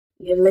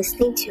You're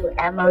listening to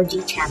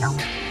MOG Channel.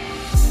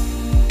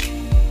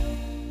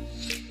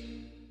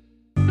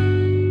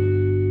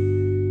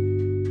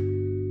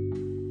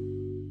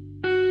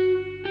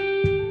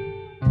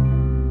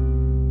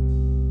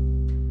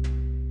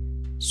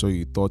 So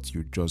you thought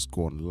you'd just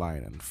go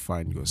online and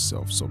find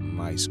yourself some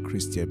nice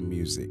Christian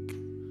music?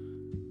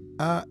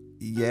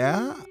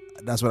 Yeah,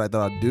 that's what I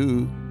thought I'd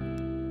do.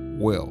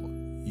 Well,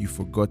 you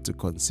forgot to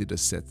consider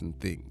certain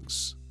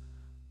things.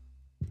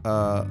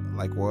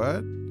 Like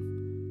what?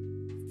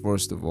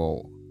 First of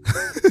all,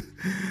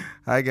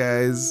 hi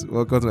guys,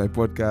 welcome to my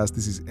podcast.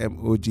 This is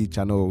MOG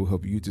Channel. We'll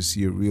help you to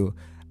see a real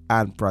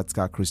and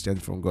practical Christian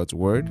from God's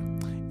Word.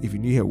 If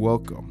you're new here,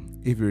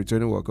 welcome. If you're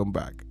returning, welcome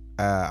back.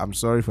 I'm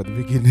sorry for the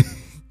beginning.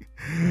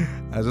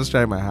 I was just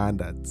trying my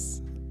hand at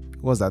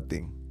what's that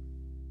thing?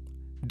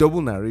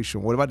 Double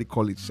narration, whatever they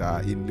call it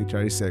in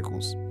literary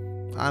circles.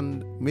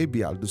 And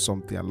maybe I'll do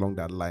something along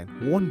that line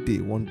one day,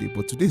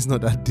 but today is not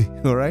that day.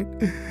 All right.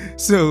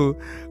 So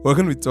we're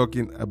going to be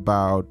talking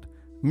about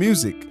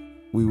music.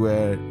 We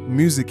were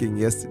musicking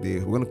yesterday.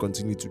 We're going to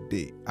continue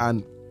today.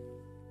 And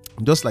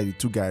just like the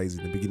two guys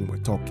in the beginning were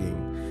talking,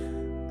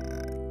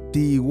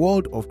 the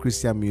world of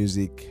Christian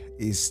music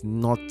is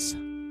not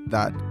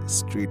that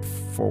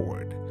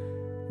straightforward,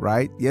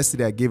 right?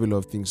 Yesterday I gave a lot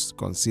of things to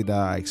consider.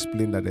 I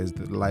explained that there's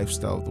the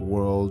lifestyle of the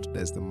world,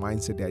 there's the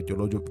mindset, the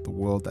ideology of the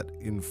world that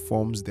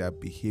informs their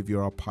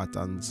behavioral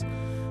patterns.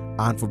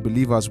 And for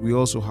believers, we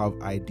also have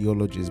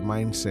ideologies,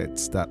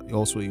 mindsets that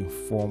also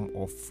inform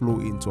or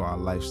flow into our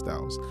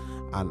lifestyles.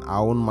 And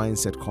our own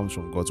mindset comes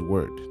from God's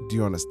Word. Do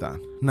you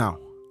understand? Now,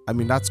 I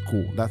mean, that's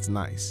cool. That's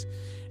nice.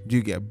 Do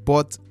you get?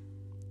 But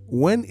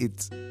when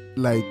it's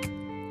like,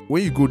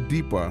 when you go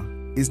deeper,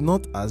 it's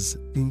not as,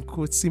 in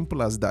quote,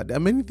 simple as that. There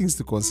are many things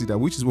to consider,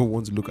 which is what we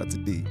want to look at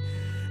today.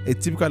 A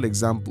typical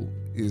example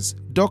is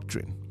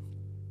doctrine,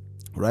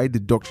 right? The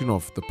doctrine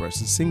of the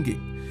person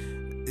singing.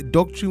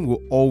 Doctrine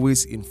will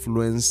always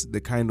influence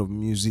the kind of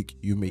music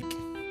you make.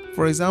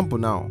 For example,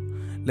 now,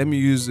 let me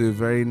use a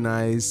very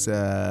nice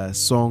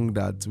song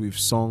that we've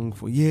sung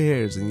for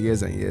years and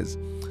years and years.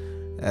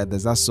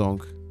 There's that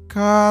song,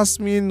 "Cast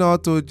me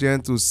not, O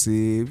gentle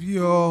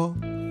Savior,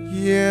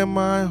 hear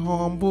my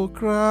humble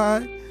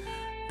cry.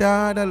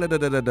 Da da da da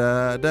da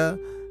da da.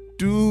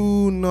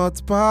 Do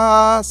not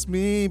pass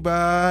me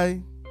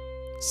by.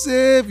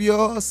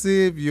 Savior,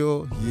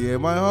 Savior, hear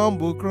my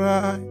humble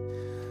cry."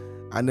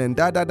 And then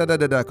da da da da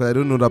da da, because I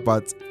don't know that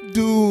part.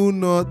 Do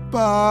not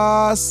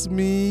pass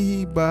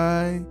me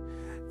by.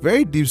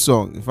 Very deep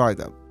song. In fact,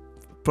 I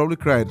probably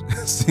cried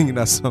singing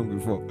that song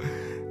before.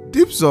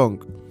 Deep song.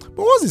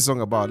 But what's the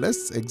song about?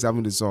 Let's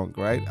examine the song,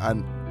 right?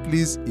 And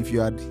please, if you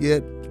are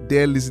here,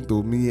 dare listen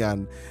to me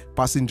and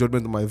passing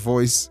judgment on my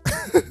voice.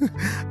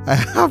 I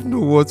have no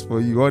words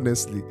for you,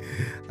 honestly.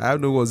 I have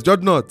no words.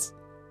 Judge not.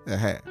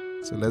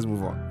 So let's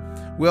move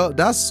on. Well,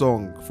 that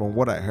song, from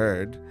what I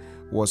heard,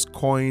 was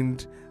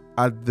coined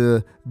at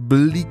the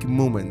bleak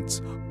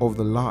moment of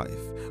the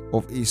life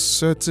of a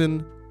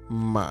certain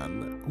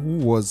man who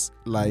was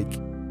like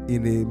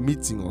in a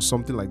meeting or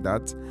something like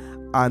that,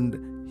 and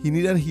he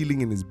needed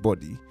healing in his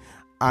body,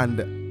 and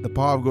the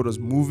power of God was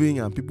moving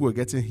and people were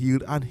getting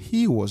healed, and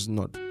he was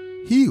not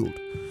healed.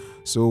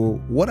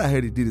 So what I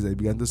heard he did is I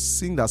began to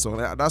sing that song.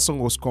 That song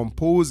was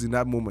composed in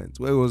that moment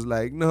where it was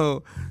like,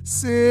 "No,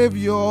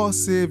 Savior,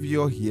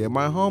 Savior, hear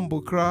my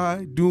humble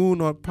cry. Do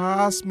not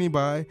pass me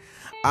by."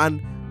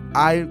 And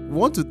I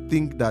want to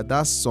think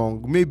that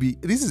song, maybe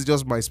this is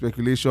just my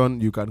speculation,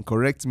 you can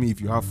correct me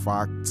if you have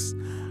facts,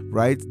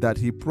 right? That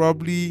he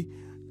probably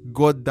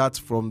got that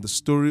from the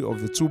story of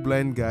the two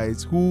blind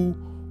guys who,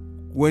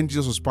 when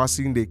Jesus was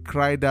passing, they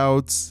cried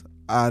out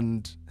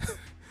and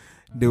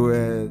they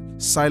were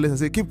silent and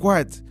said, "Keep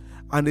quiet."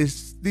 And they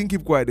didn't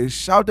keep quiet. They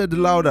shouted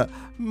louder,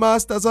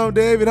 "Master, Son of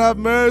David, have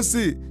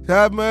mercy,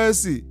 have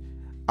mercy."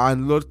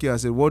 And Lord came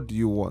and said, "What do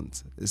you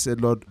want?" They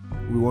said, "Lord,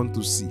 we want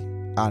to see."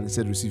 And he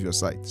said, "Receive your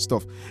sight."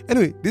 Stuff.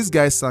 Anyway, this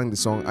guy sang the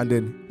song and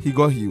then he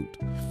got healed.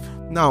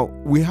 Now,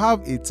 we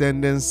have a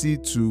tendency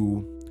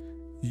to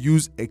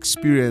use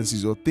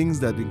experiences or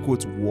things that in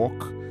quotes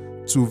work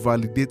to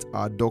validate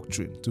our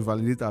doctrine, to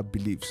validate our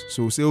beliefs.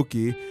 So we say,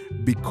 okay,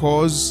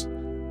 because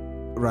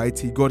right,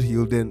 he got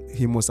healed, then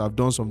he must have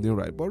done something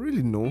right. But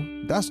really, no,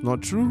 that's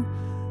not true.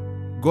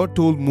 God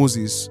told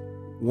Moses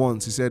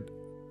once, he said,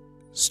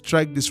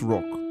 "Strike this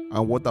rock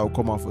and water will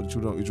come out for the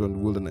children of Israel in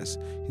the wilderness."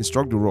 He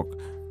struck the rock.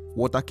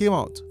 Water came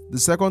out. The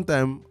second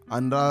time,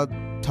 and that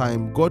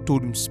time, God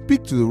told him,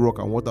 "Speak to the rock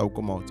and water will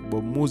come out."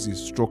 But Moses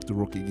struck the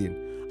rock again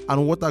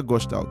and water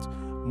gushed out.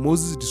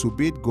 Moses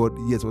disobeyed God,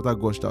 yet water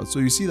gushed out. So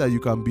you see that you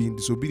can be in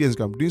disobedience,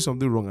 you can be doing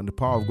something wrong, and the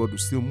power of God will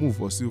still move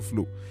or still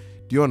flow.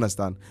 Do you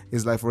understand?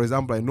 It's like, for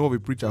example, I know of a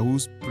preacher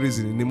who's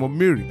praising in the name of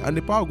Mary, and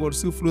the power of God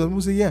still flows. And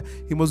people say, "Yeah,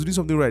 he must do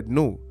something right."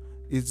 No,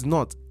 it's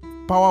not.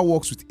 Power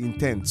works with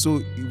intent.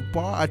 So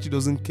power actually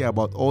doesn't care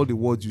about all the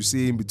words you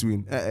say in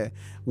between.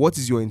 What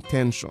is your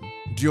intention?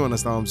 Do you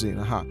understand what I'm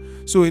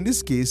saying? So in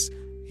this case,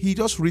 he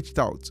just reached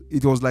out.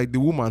 It was like the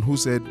woman who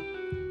said,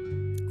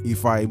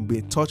 if I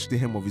may touch the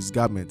hem of his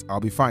garment, I'll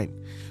be fine,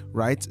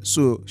 right?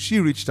 So she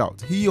reached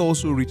out. He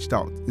also reached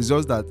out. It's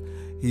just that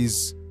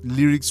his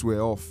lyrics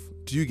were off.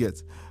 Do you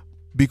get?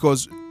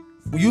 Because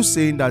you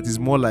saying that is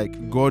more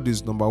like God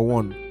is number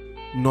one,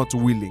 not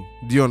willing.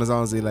 Do you understand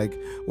what I'm saying? Like,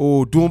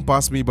 oh, don't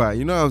pass me by.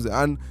 You know what I'm saying?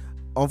 And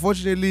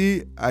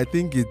unfortunately, I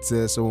think it's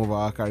some of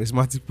our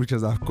charismatic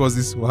preachers that have caused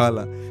this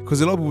wahala.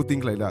 Because a lot of people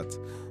think like that.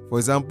 For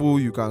example,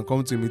 you can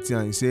come to a meeting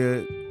and you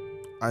say,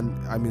 and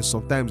I mean,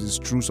 sometimes it's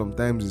true,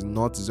 sometimes it's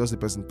not. It's just a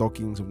person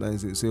talking.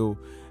 Sometimes they say, oh,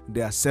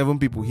 there are 7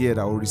 people here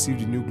that will receive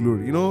the new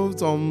glory. You know,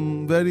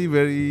 some very,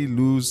 very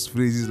loose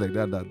phrases like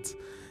that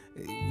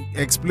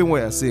explain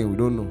what you're saying. We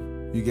don't know.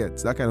 You get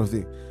that kind of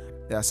thing.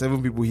 There are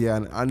 7 people here,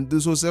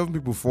 and so 7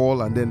 people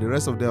fall, and then the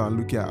rest of them are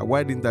looking at,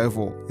 why didn't I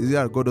fall? Is it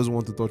that God doesn't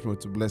want to touch me or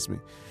to bless me?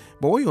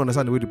 But when you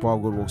understand the way the power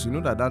of God works, you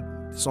know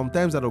that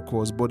sometimes that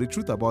occurs. But the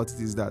truth about it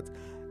is that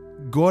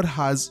God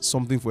has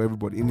something for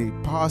everybody in a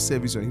power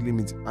service or healing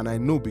meeting. And I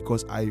know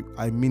because I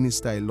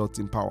minister a lot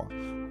in power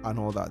and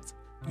all that.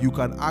 You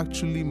can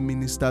actually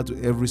minister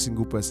to every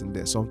single person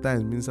there.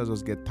 Sometimes ministers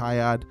just get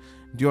tired.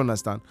 Do you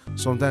understand?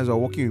 Sometimes we're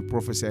working with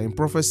prophecy. In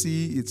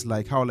prophecy, it's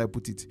like, how will I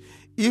put it?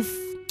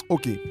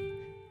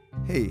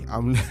 Hey,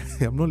 I'm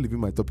not leaving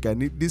my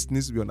topic. This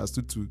needs to be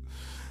understood too.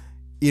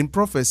 In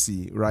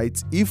prophecy,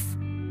 right? If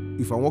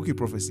I'm working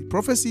with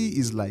prophecy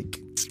is like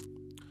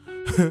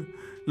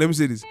let me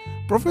say this.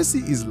 Prophecy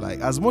is like,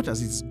 as much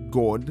as it's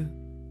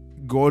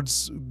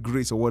God's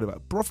grace or whatever,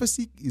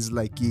 prophecy is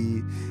like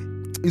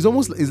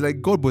it's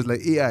like God, but it's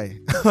like AI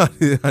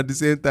at the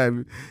same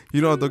time.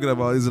 You know what I'm talking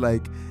about? It's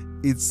like,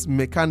 it's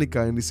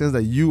mechanical in the sense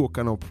that you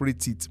can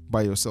operate it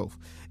by yourself.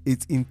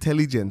 It's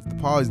intelligent. The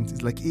power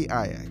is like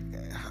AI.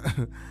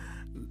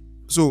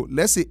 So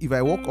let's say if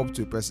I walk up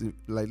to a person,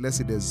 like let's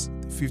say there's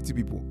 50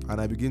 people,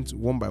 and I begin to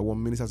one by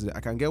one minister to them, I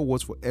can get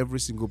words for every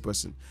single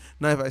person.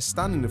 Now if I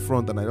stand in the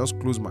front and I just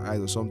close my eyes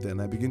or something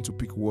and I begin to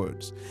pick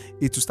words,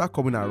 it will start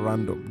coming at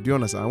random. Do you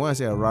understand? And when I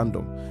say at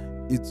random,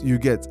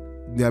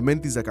 there are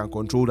many things that can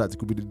control that. It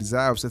could be the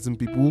desire of certain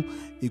people.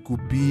 It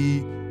could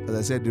be, as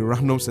I said, the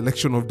random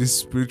selection of this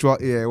spiritual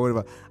AI or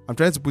whatever. I'm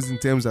trying to put it in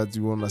terms that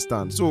you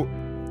understand. So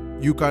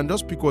you can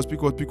just pick words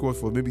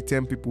for maybe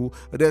 10 people.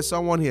 There's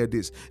someone here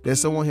this,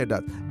 there's someone here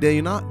that. Then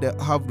you now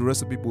have the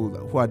rest of people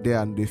who are there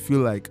and they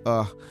feel like,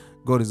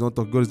 God is not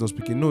talking, God is not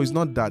speaking. No, it's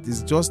not that.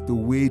 It's just the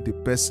way the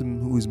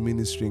person who is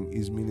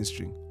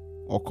ministering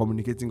or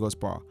communicating God's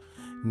power.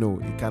 No,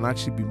 it can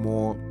actually be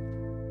more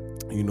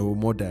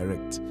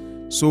direct.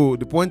 So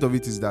the point of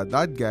it is that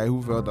guy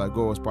who felt that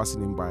God was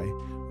passing him by,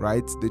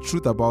 right? The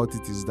truth about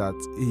it is that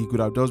he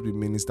could have just been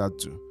ministered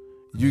to.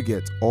 You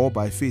get, or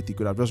by faith, he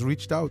could have just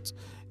reached out,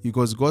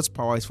 because God's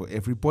power is for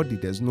everybody.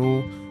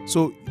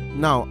 So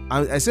now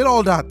I said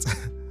all that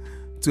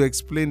to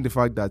explain the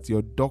fact that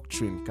your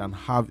doctrine can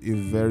have a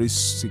very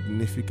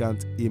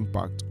significant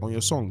impact on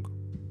your song.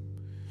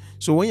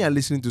 So when you're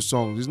listening to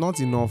songs, it's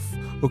not enough.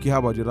 Okay, how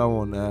about the other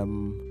one?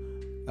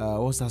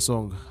 What's that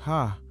song?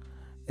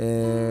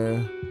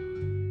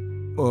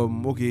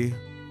 Okay,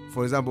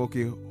 for example,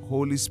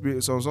 Holy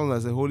Spirit, some songs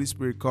that say Holy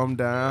Spirit come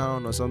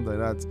down or something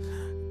like that.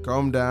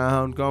 Come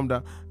down.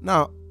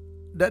 Now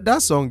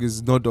that song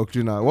is not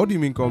doctrinal. What do you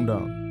mean come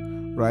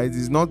down? Right?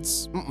 It's not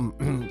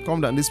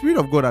come down. The Spirit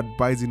of God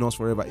abides in us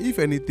forever. If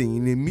anything,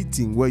 in a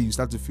meeting where you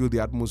start to feel the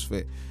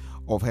atmosphere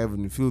of heaven,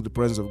 you feel the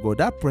presence of God,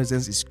 that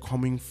presence is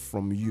coming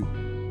from you.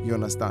 You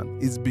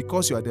understand? It's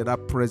because you are there,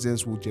 that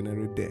presence will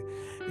generate there.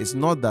 It's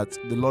not that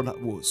the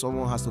Lord,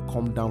 someone has to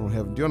come down from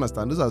heaven. Do you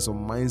understand? Those are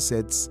some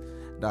mindsets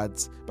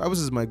that Bible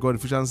says, my God,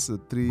 Ephesians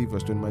 3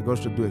 verse 20, my God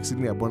should do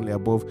exceedingly abundantly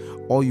above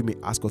all you may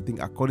ask or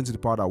think, according to the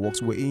power that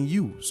works in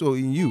you. So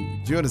in you,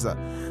 do you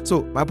understand?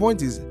 So my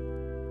point is,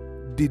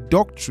 the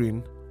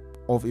doctrine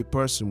of a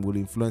person will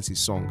influence his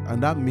song,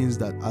 and that means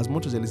that as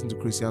much as I listen to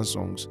Christian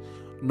songs,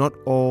 not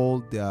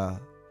all their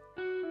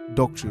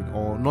doctrine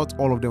or not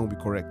all of them will be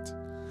correct.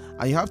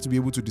 And you have to be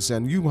able to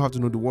discern. You have to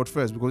know the word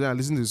first, because I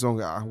listen to the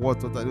song,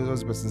 what's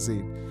this person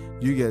saying?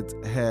 You get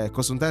hair,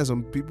 because sometimes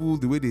some people,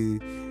 the way they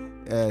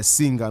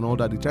sing and all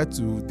that,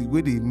 the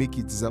way they make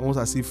it is almost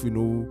as if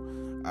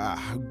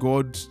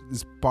God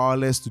is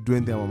powerless to do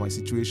anything about my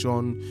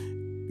situation.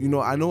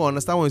 I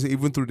understand when you say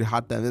even through the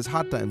hard times. There's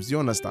hard times, you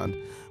understand.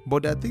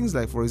 But there are things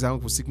like, for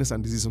example, sickness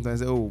and disease.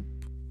 Sometimes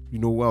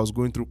where I was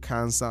going through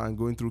cancer and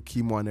going through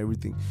chemo and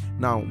everything.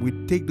 Now, we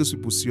take those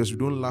people serious. We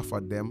don't laugh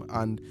at them.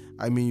 And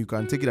you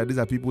can take it that these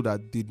are people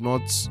that didn't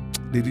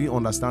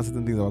understand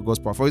certain things about God's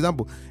power. For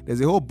example, there's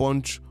a whole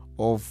bunch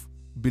of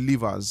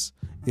believers,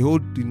 a whole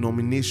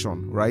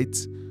denomination, right?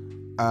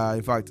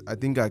 In fact, I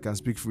think I can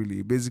speak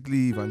freely.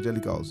 Basically,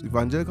 evangelicals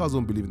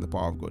don't believe in the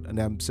power of God. And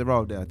there are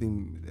several of them. I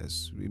think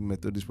there's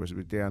Methodist,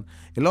 Presbyterian.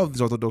 A lot of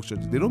these Orthodox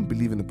churches, they don't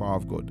believe in the power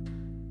of God.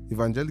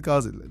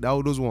 Evangelicals,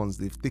 those ones,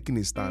 they've taken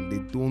a stand. They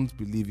don't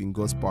believe in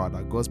God's power,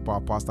 that God's power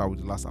passed out with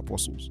the last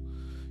apostles.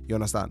 You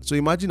understand? So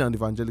imagine an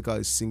evangelical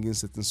is singing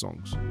certain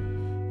songs.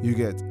 You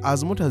get,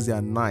 as much as they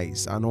are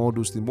nice and all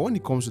those things, but when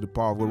it comes to the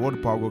power of God, what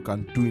the power of God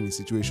can do in a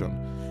situation,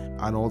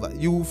 and all that,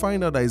 you will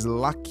find out that is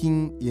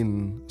lacking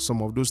in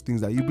some of those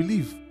things that you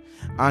believe.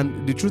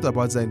 And the truth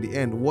about that, in the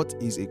end, what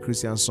is a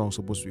Christian song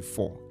supposed to be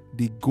for?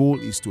 The goal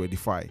is to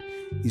edify,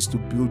 is to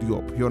build you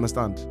up. You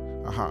understand?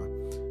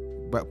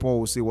 But Paul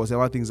will say,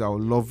 whatever things are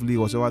lovely,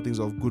 whatever things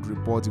of good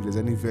report, if there's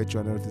any virtue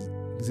and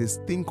everything, he says,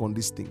 think on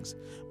these things.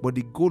 But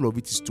the goal of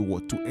it is to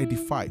what? To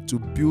edify, to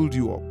build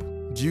you up.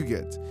 Do you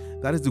get?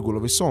 That is the goal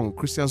of a song,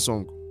 Christian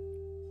song.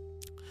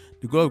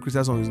 The goal of a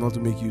Christian song is not to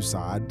make you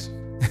sad.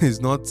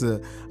 It's not,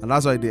 and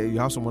that's why you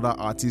have some other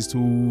artists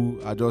who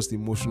are just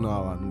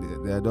emotional,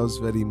 and they're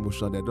just very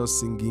emotional. They're just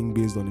singing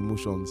based on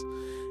emotions.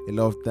 A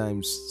lot of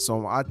times,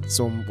 some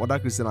other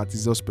Christian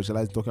artists just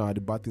specialize in talking about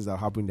the bad things that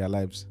happen in their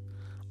lives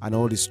and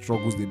all the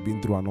struggles they've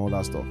been through and all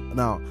that stuff.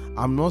 Now,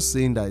 I'm not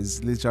saying that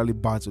it's literally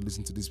bad to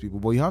listen to these people,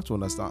 but you have to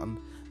understand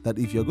that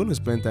if you're going to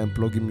spend time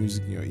plugging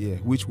music in your ear,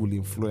 which will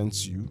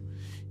influence you,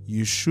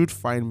 you should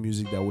find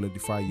music that will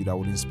edify you, that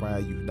will inspire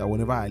you, that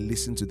whenever I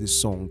listen to this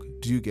song,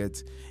 do you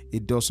get,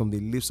 it does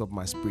something, lifts up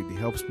my spirit, it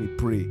helps me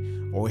pray,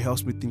 or it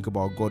helps me think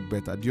about God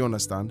better. Do you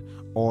understand?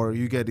 Or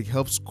you get, it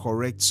helps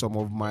correct some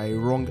of my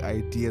wrong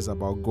ideas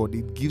about God.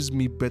 It gives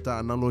me better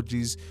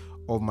analogies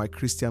of my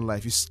Christian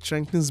life. It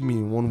strengthens me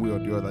in one way or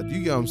the other. Do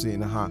you get what I'm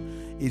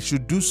saying? It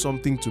should do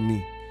something to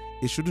me.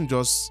 It shouldn't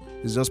just,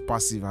 it's just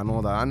passive and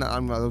all that. And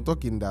I'm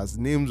talking, there's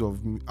names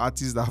of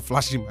artists that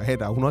flash in my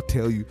head. I will not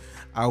tell you.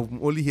 I'm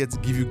only here to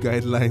give you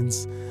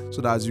guidelines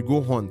so that as you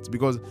go hunt,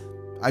 because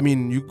I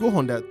mean, you go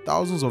hunt, there are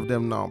thousands of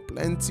them now,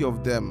 plenty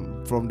of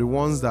them, from the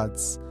ones that,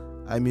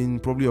 I mean,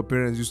 probably your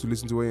parents used to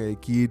listen to when you were a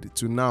kid,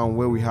 to now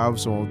where we have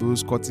some of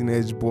those cutting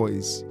edge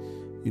boys,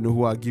 you know,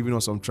 who are giving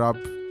us some trap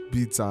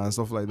beats and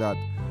stuff like that.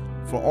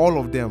 For all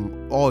of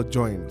them, all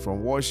join,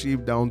 from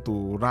worship down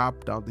to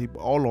rap, down to hip,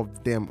 all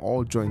of them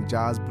all join,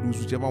 jazz, blues,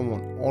 whichever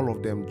one, all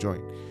of them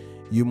join.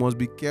 You must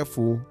be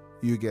careful.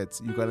 You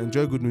get, you can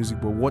enjoy good music,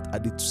 but what are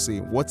they to say?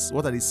 What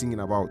are they singing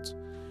about?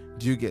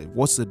 Do you get?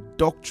 What's the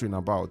doctrine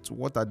about?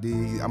 What are they?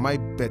 Am I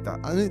better?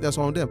 I think there's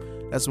some of them.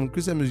 There's some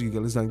Christian music you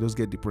can listen and just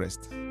get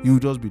depressed. You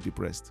just be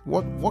depressed.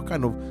 What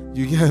kind of,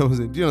 you get what I'm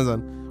saying? Do you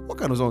understand? What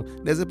kind of song?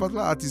 There's a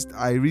particular artist,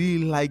 I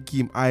really like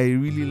him. I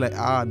really like,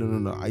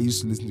 no. I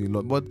used to listen to him a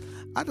lot.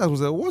 But I was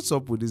like, what's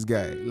up with this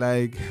guy?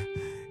 Like,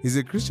 he's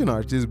a Christian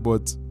artist,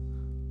 but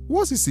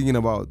what's he singing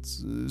about?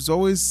 He's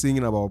always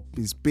singing about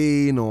his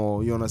pain,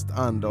 or you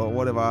understand, or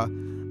whatever.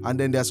 And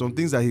then there are some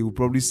things that he would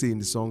probably say in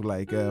the song,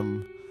 like, he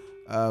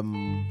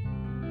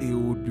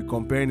would be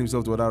comparing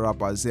himself to other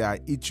rappers, say, I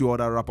eat you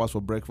other rappers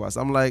for breakfast.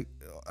 I'm like,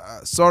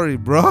 sorry,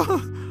 bro.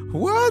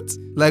 What?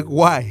 Like,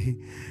 why?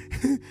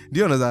 Do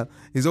you understand?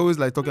 He's always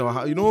like talking about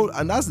how, you know,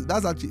 and that's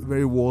actually a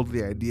very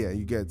worldly idea.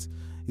 You get,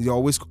 you're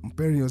always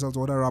comparing yourself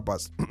to other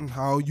rappers.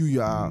 How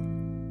you are,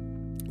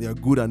 they're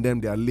good and them,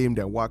 they're lame,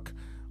 they're whack.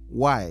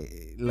 Why?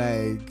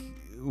 Like,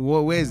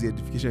 where is the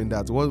edification in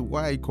that?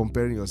 Why are you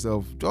comparing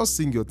yourself? Just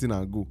sing your thing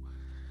and go.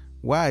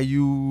 Why are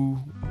you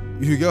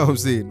get what I'm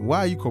saying? Why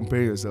are you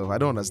comparing yourself? I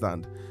don't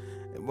understand.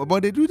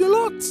 But they do it a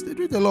lot.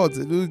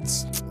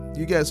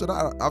 You get, so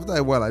that after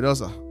a while, I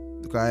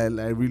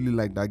really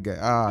like that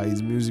guy.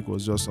 His music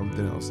was just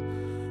something else.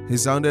 He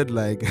sounded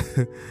like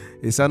an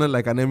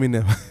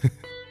Eminem.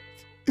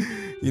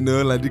 You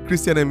know, like the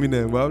Christian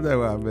Eminem. But after a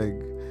while, I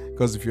beg.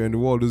 Because if you're in the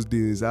world those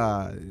days,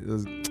 I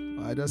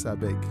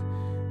beg.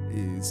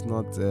 It's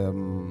not,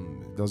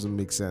 it doesn't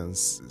make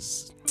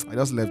sense. I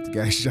just left the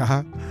guy.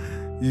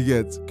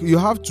 You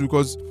have to,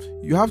 because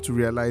you have to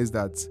realize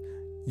that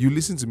you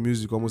listen to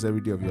music almost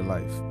every day of your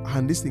life,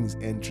 and this thing is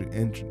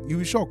entering. You'll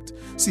be shocked.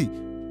 See,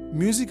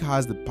 music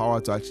has the power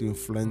to actually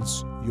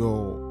influence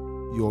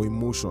your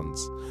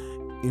emotions,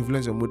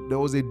 influence your mood. There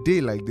was a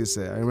day like this.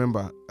 I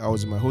remember I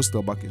was in my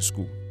hostel back in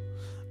school,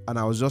 and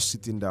I was just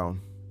sitting down,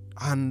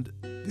 and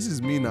this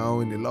is me now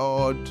in the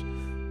Lord,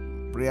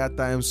 prayer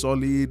time,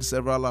 solid,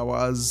 several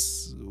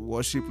hours,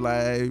 worship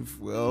live,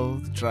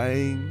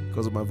 trying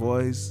because of my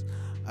voice.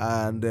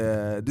 And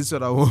this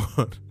other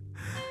one,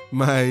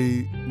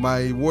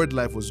 my word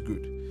life was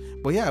good.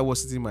 But yeah, I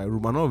was sitting in my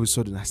room, and all of a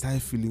sudden I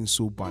started feeling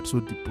so bad,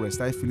 so depressed,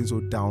 started feeling so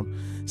down,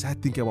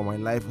 started thinking about my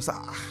life.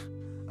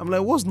 I'm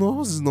like, what's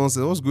this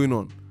nonsense? What's going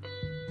on?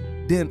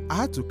 Then I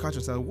had to catch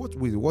myself.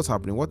 What's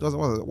happening? What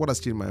has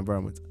changed my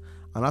environment?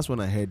 And that's when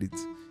I heard it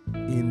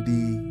in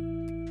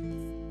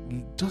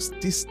the just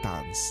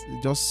distance,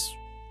 just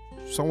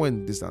somewhere in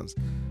the distance.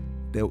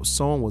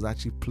 Someone was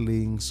actually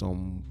playing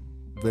some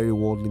very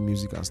worldly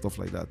music and stuff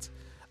like that,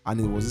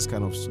 and it was this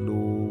kind of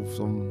slow,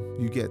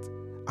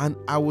 and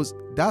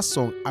that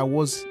song, I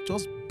was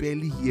just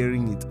barely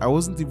hearing it. I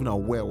wasn't even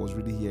aware I was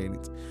really hearing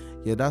it.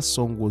 Yeah, that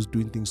song was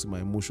doing things to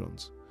my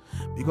emotions.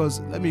 Because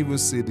let me even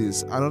say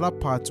this, another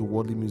part to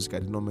worldly music I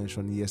did not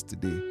mention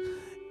yesterday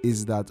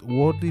is that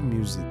worldly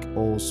music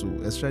also,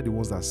 especially the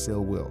ones that sell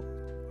well,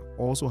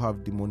 also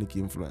have demonic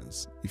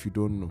influence. If you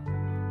don't know,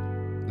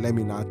 let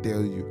me now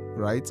tell you,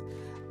 right?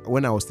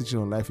 When I was teaching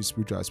on Life is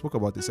Spiritual, I spoke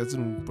about a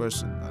certain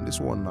person, and this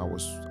one I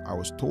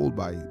was told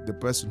by the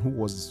person who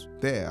was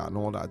there and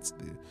all that.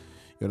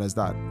 You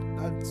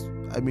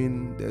understand? I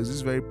mean, there's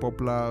this very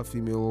popular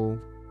female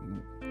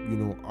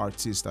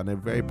artist, and they're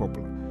very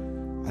popular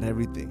and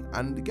everything.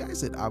 And the guy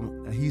said,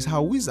 he's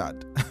her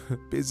wizard.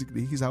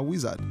 Basically, he's her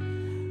wizard.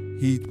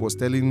 He was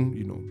telling,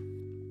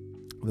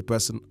 the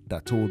person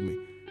that told me,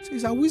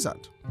 he's a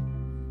wizard.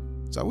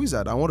 It's a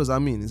wizard. And what does that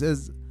mean? It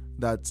says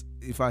that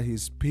if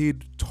he's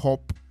paid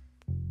top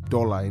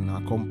dollar in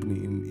our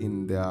company,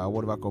 in their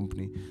whatever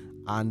company,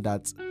 and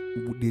that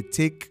they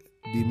take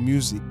the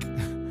music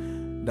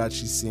that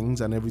she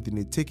sings and everything,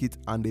 they take it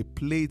and they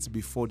play it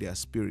before their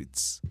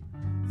spirits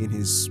in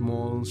his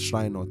small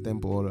shrine or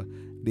temple.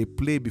 They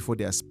play before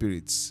their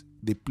spirits.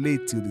 They play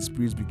till the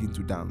spirits begin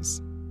to dance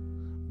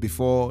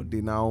before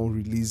they now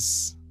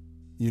release.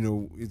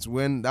 It's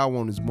when that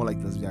one is more like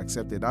to be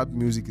accepted. That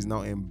music is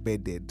now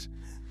embedded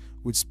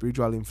with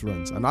spiritual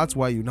influence, and that's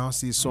why you now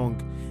see a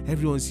song,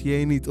 everyone's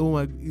hearing it. Oh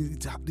my,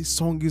 this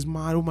song is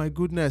mad. Oh my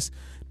goodness,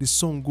 this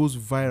song goes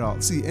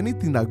viral. See,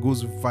 anything that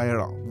goes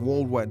viral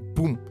worldwide,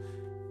 boom,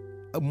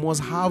 it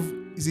must have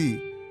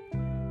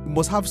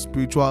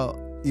spiritual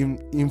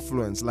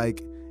influence.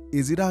 Like,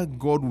 is either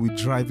God will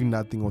driving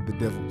that thing or the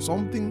devil?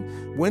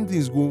 Something, when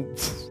things go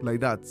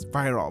like that,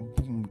 viral,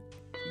 boom.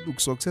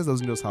 Look, success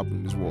doesn't just happen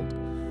in this world.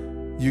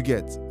 You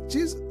get,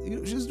 she's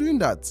doing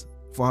that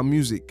for her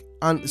music.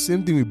 And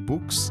same thing with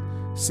books,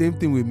 same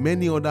thing with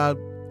many other,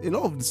 a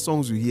lot of the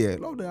songs you hear, a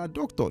lot of them are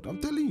doctored.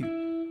 I'm telling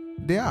you,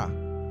 they are.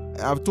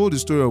 I've told the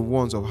story of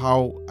once of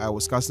how I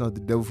was casting out the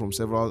devil from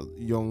several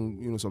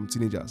young, some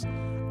teenagers.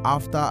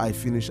 After I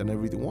finished and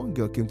everything, one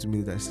girl came to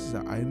me and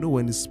said, I know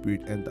when the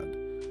spirit entered.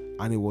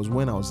 And it was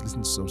when I was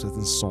listening to some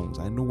certain songs.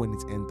 I know when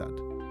it entered.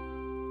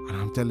 And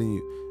I'm telling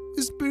you,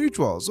 it's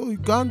spiritual. So you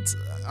can't,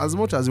 as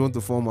much as you want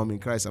to form, I'm in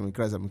Christ,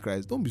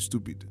 don't be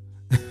stupid.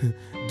 Do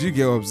you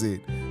get what I'm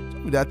saying?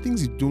 So there are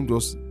things you don't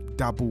just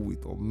dabble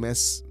with or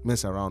mess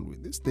around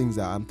with. These things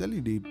that I'm telling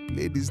you, they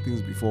play these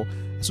things before.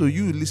 So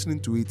you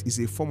listening to it is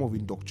a form of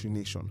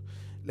indoctrination.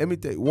 Let me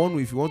tell you, one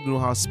way, if you want to know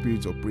how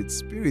spirits operate,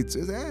 spirits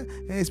enter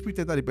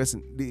the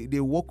person. They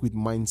work with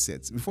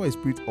mindsets. Before a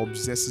spirit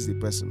obsesses a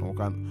person or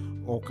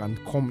can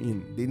come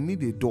in, they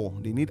need a door,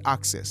 they need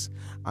access.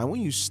 And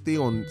when you stay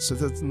on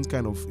certain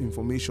kind of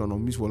information or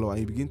misfollow and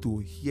you begin to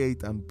hear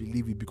it and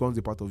believe it becomes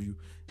a part of you,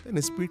 then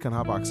the spirit can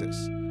have access.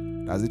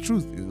 That's the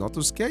truth. It's not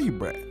to scare you,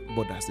 bruh,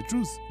 but that's the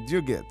truth. Do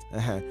you get?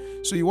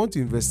 So you want to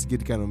investigate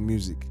the kind of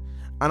music.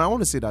 And I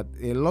want to say that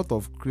a lot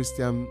of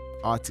Christian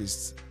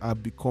artists are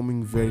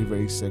becoming very,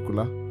 very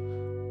secular.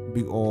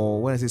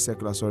 Or when I say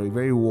secular,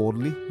 very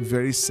worldly,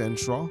 very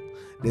sensual.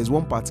 There's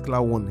one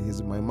particular one is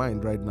in my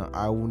mind right now.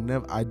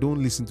 I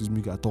don't listen to his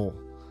music at all.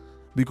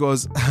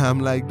 Because I'm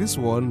like, this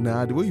one,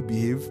 the way you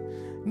behave,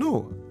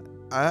 no.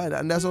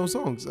 And there's some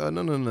songs. No.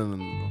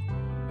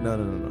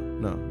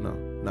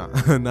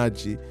 Not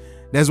G.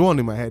 There's one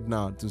in my head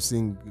now to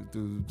sing,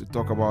 to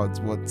talk about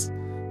what,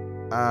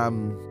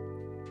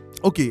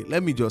 okay,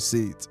 let me just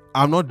say it.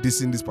 I'm not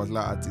dissing this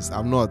particular artist.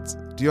 I'm not.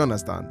 Do you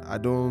understand?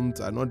 I'm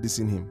not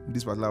dissing him,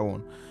 this particular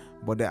one.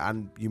 But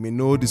and you may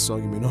know this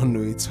song, you may not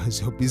know it, so it's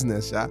your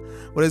business, yeah.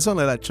 But it's a song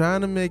like that, trying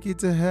to make it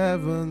to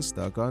heaven,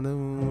 stuck on the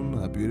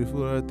moon, a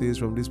beautiful earth is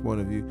from this point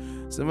of view.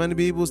 So many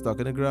people stuck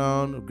in the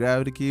ground,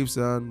 gravity keeps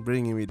on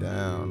bringing me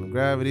down,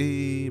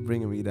 gravity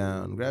bringing me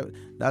down.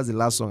 That's the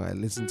last song I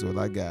listened to.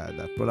 That guy,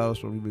 that probably was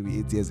probably maybe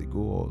 8 years ago,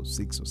 or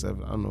 6 or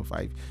 7, I don't know,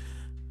 5.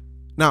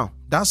 Now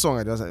that song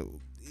I just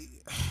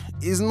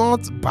it's not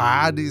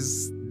bad,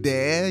 it's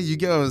there, you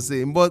get what I'm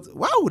saying. But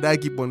why would I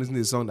keep on listening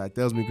to a song that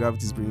tells me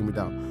gravity is bringing me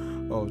down?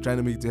 Or trying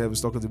to make it to heaven,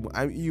 stuck on the moon?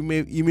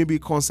 You may be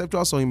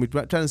conceptual song, you may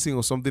trying to sing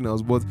or something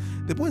else, but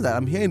the point is that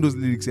I'm hearing those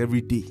lyrics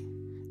every day,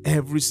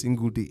 every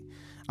single day,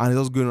 and it's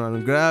just going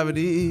around,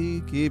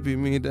 gravity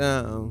keeping me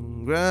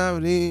down,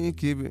 gravity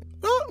keeping.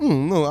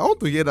 No, I want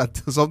to hear that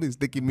something's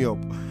taking me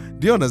up.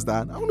 Do you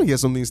understand? I want to hear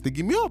something's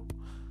taking me up.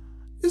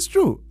 It's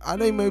true.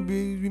 And then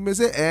you may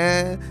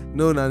say,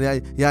 no,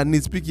 yeah,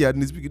 need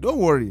speaking. Don't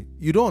worry.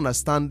 You don't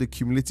understand the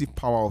cumulative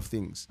power of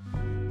things.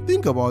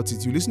 Think about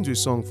it. You listen to a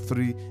song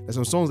 3, there's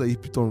some songs that you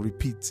put on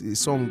repeat. A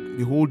song,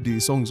 the whole day,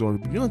 songs on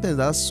repeat. You know,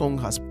 that song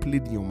has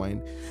played in your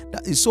mind.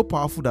 That is so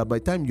powerful that by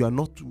the time you are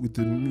not with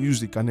the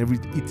music and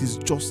everything, it's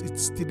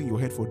still in your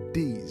head for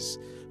days.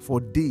 For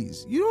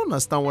days. You don't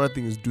understand what that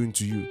thing is doing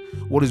to you.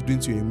 What it's doing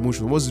to your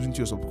emotions. What it's doing to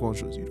your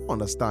subconscious. You don't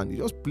understand. You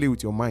just play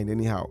with your mind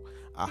anyhow.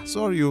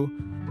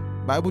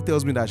 Bible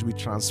tells me that I should be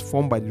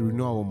transformed by the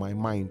renewal of my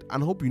mind.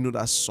 And I hope you know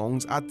that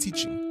songs are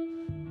teaching.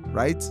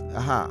 Right?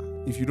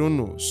 If you don't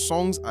know,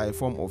 songs are a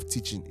form of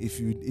teaching. If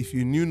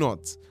you knew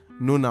not,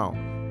 know now.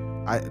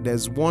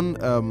 There's one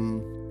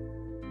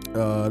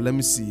let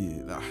me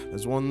see.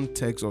 There's one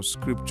text of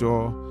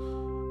scripture.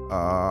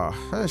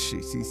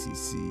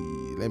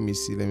 Let me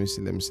see.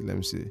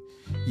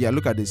 Yeah,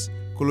 look at this.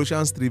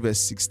 Colossians 3 verse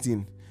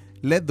 16.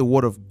 Let the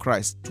word of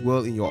Christ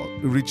dwell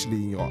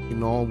richly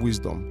in all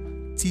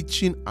wisdom,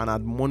 teaching and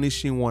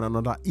admonishing one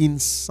another in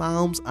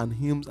psalms and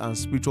hymns and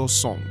spiritual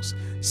songs,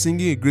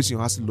 singing a grace in your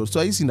hearts to the Lord. So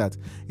are you seeing that?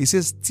 It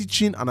says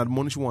teaching and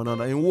admonishing one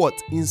another in what?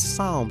 In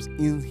psalms,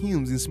 in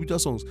hymns, in spiritual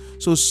songs.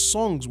 So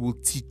songs will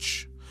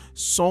teach.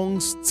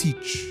 songs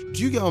teach.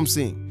 Do you get what I'm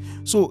saying?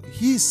 So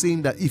he's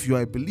saying that if you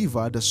are a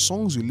believer, the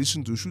songs you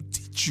listen to should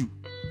teach you.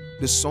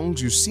 The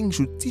songs you sing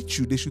should teach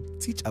you. They should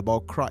teach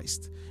about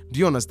Christ. Do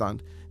you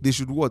understand? They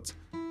should what?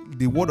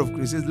 The word of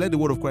Christ says, let the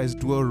word of Christ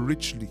dwell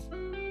richly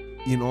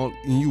in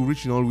you,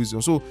 rich in all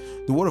wisdom. So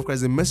the word of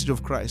Christ, the message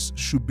of Christ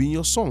should be in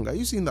your song. Are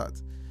you seeing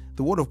that?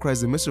 The word of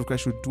Christ, the message of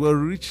Christ should dwell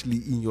richly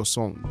in your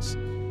songs.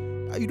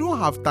 You don't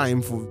have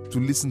time to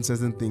listen to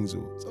certain things.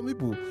 Some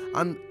people,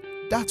 and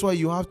that's why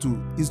you have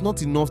to. It's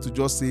not enough to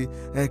just say,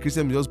 hey,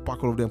 Christian, you just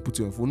pack all of them, put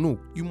you on phone. No,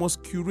 you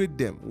must curate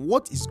them.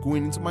 What is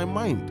going into my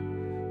mind?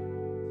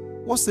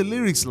 What's the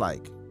lyrics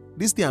like?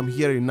 This thing I'm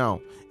hearing now,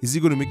 is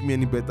it going to make me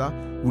any better?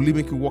 Will it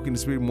make you walk in the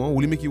spirit more?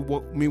 Will it make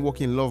me walk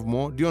in love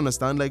more? Do you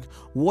understand? Like,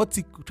 what's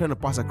it trying to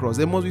pass across?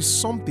 There must be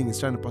something it's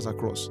trying to pass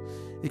across.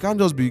 It can't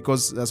just be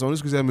because someone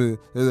is Christian,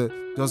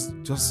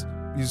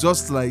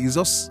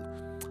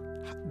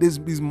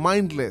 it's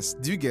mindless.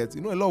 Do you get?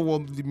 You know, a lot of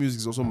world music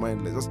is also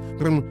mindless.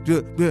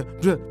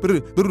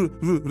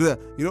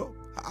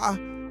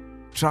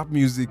 Trap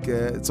music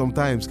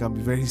sometimes can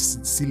be very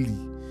silly.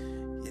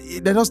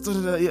 They're just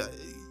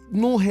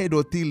no head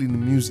or tail in the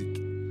music.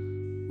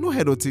 No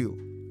head or tail.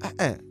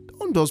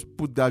 Don't just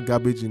put that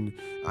garbage in.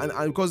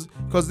 And because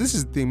this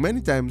is the thing,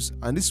 many times,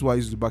 and this is why I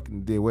used to do back in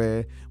the day,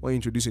 where when you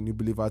introduce a new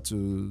believer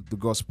to the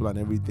gospel and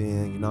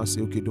everything, you now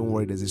say, okay, don't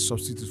worry, there's a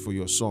substitute for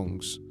your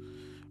songs,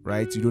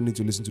 right? You don't need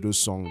to listen to those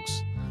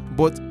songs.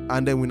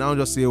 And then we now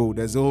just say, oh,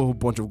 there's a whole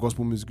bunch of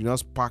gospel music. You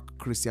just pack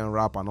Christian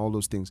rap and all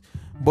those things.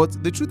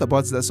 But the truth about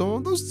it is that some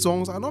of those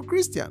songs are not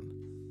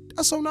Christian.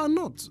 There's some that are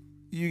not.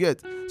 You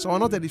get? Some are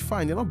not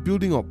edifying. They're not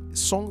building up.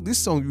 This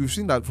song, we've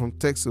seen that from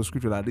text of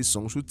scripture, that this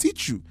song should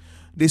teach you.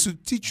 They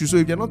should teach you. So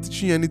if they're not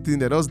teaching you anything,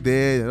 they're just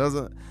there.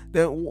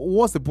 Then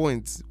what's the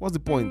point? What's the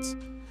point?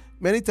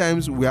 Many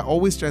times we are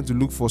always trying to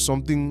look for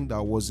something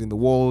that was in the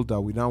world that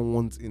we now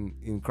want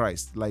in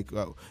Christ. Like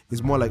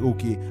it's more like,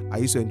 okay, I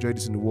used to enjoy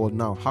this in the world.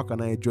 Now, how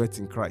can I enjoy it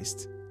in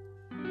Christ?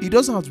 It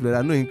doesn't have to be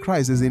that. No, in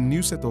Christ, there's a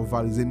new set of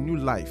values, a new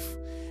life.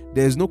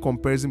 There's no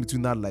comparison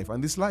between that life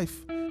and this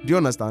life. Do you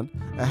understand?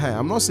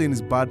 I'm not saying it's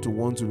bad to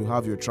want to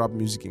have your trap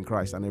music in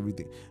Christ and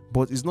everything,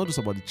 but it's not just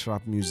about the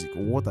trap music.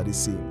 What are they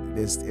saying?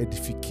 There's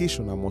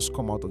edification that must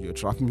come out of your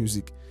trap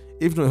music.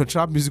 If not, your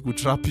trap music will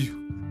trap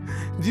you.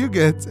 Do you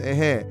get?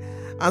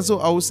 And so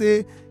I would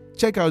say,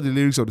 check out the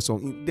lyrics of the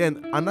song.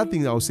 Then another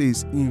thing I would say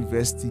is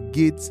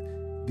investigate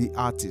the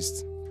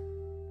artist.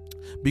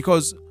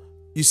 Because,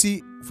 you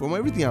see, from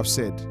everything I've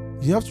said,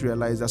 you have to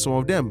realize that some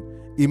of them,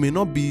 it may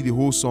not be the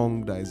whole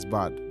song that is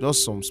bad.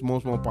 Just some small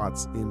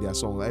parts in their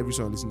song. Like every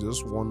song I listen to,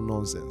 just one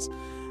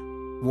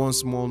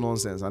small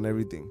nonsense and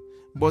everything.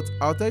 But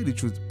I'll tell you the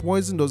truth,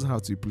 poison doesn't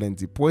have to be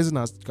plenty. Poison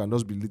can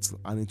just be little,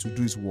 and it will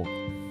do its work.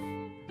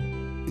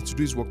 It will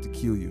do its work to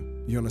kill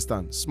you. You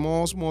understand?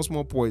 Small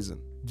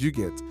poison. Do you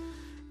get?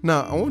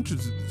 Now, I want you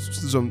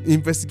to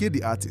investigate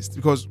the artist,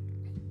 because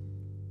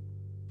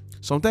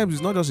sometimes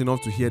it's not just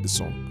enough to hear the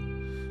song.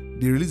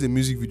 They release a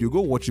music video,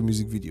 go watch a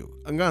music video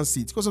and go and see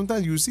it. Because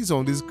sometimes you see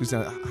some of these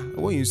Christians,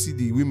 when you see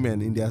the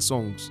women in their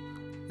songs,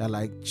 they're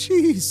like,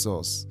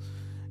 Jesus.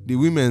 The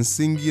women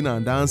singing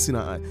and dancing,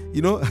 and,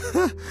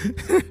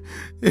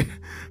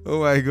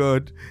 oh my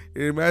God.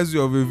 It reminds me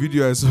of a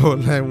video I saw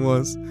online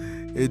once.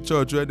 A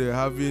church where they're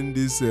having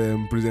this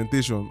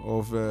presentation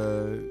of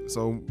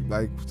some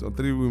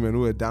 3 women who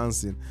were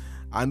dancing.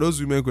 And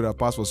those women could have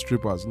passed for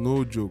strippers,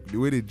 no joke. The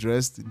way they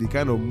dressed, the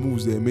kind of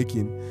moves they're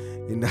making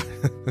in that,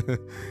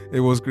 it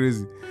was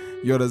crazy.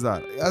 You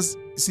understand?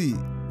 See,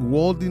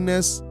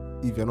 worldliness,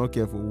 if you're not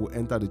careful, will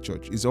enter the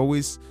church. It's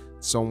always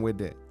somewhere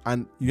there.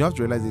 And you have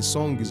to realize the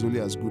song is only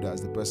as good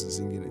as the person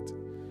singing it.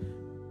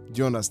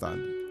 Do you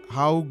understand?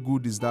 How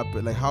good is that?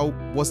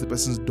 What's the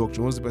person's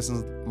doctrine? What's the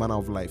person's manner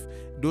of life?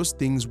 Those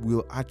things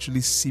will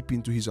actually seep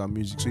into his or her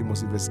music. So you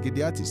must investigate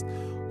the artist.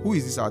 Who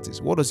is this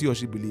artist? What does he or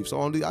she believe? So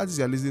on the artists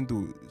you're listening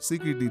to,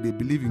 secretly they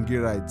believe in gay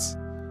rights.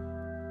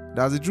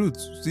 That's the truth.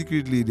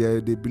 Secretly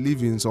they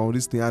believe in some of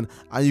this thing, and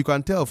you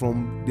can tell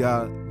from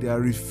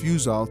their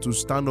refusal to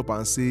stand up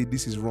and say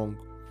this is wrong.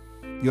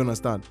 You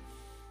understand?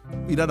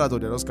 Either that or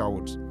they're just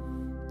cowards.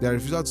 Their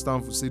refusal to stand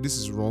up and say this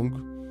is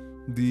wrong.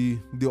 The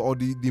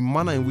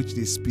manner in which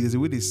they speak, the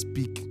way they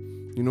speak.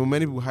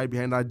 Many people hide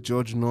behind that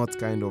judge not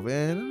kind of.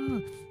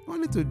 No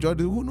need to judge.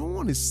 No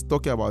one is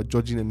talking about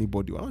judging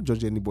anybody. We're not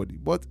judging anybody,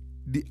 but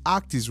the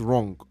act is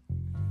wrong.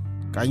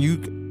 Can you,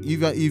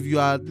 if you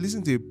are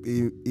listening to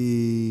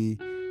a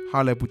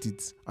how do I put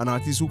it, an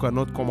artist who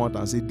cannot come out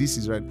and say this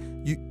is right,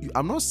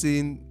 I'm not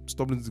saying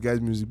stop listening to the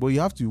guy's music, but you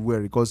have to be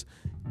aware, because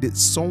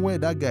somewhere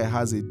that guy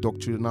has a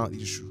doctrinal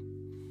issue.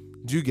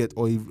 Do you get?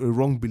 Or a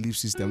wrong belief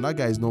system. That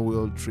guy is not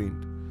well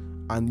trained,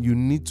 and you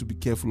need to be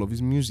careful of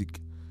his music.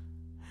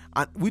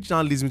 And which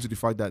now leads me to the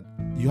fact that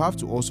you have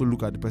to also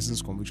look at the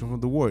person's conviction from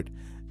the word.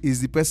 Is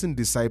the person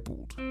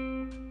discipled?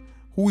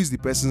 Who is the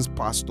person's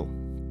pastor?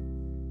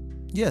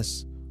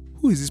 Yes.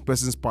 Who is this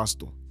person's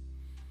pastor?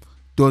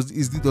 does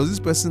this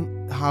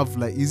person have,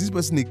 like, is this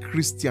person a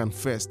Christian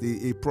first,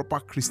 a proper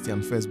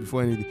Christian first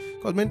before anything?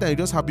 Because many times you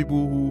just have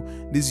people who,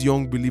 these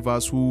young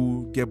believers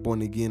who get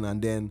born again,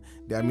 and then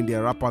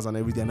they're rappers and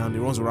everything, and they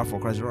want to rap for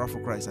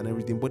Christ and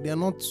everything, but they are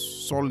not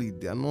solid.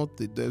 They are not.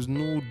 There's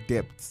no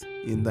depth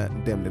in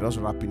them. They're just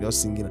rapping,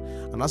 just singing,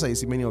 and that's why you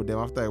see many of them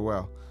after a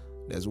while.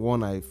 There's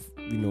one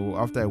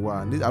after a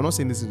while, and I'm not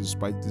saying this to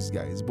spite these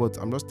guys, but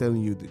I'm just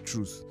telling you the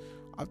truth.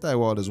 After a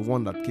while, there's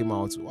one that came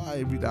out.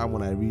 Every time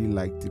when I really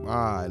liked him,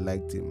 I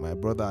liked him. My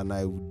brother and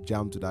I would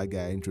jam to that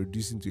guy,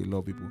 introduce him to a lot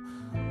of people.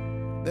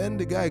 Then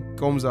the guy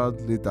comes out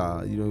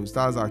later,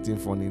 starts acting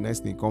funny.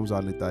 Next thing, comes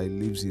out later, he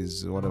leaves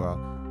his whatever,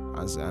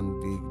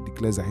 and he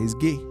declares that he's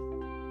gay.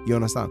 You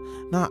understand?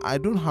 Now, I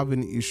don't have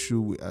any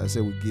issue with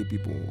gay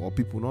people, or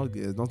people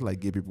not like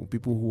gay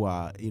people who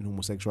are in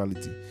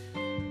homosexuality.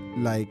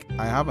 Like,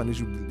 I have an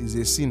issue. It's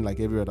a sin like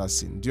every other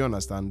sin. Do you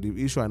understand?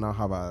 The issue I now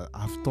have,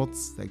 I've taught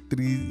I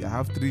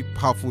have three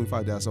powerful, in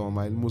fact, they are some of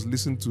my most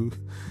listened to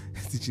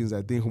teachings.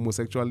 I think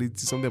homosexuality,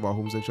 something about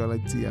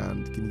homosexuality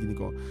and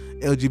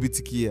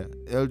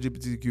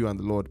LGBTQ and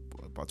the Lord,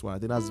 part 1. I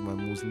think that's my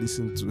most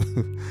listened to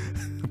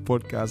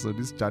podcast on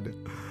this channel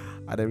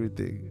and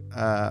everything.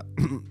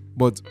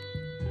 But,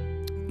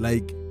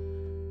 like,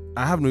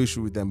 I have no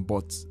issue with them,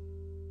 but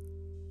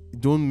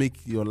don't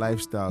make your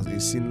lifestyle a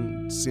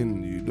sin.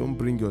 You don't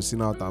bring your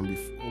sin out and be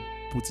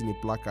putting a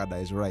placard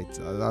that is right.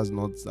 That's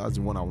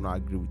the one I will not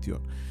agree with you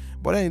on.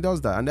 But then he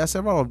does that, and there are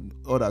several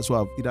others who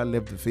have either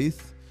left the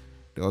faith.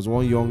 There was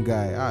one young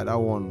guy,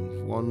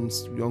 one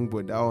young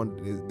boy. That one,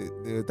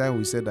 the time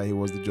we said that he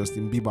was the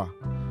Justin Bieber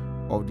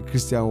of the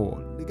Christian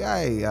world. The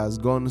guy has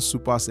gone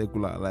super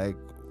secular, like,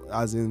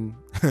 as in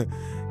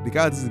the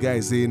kind this guy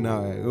is saying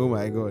now, oh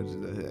my God,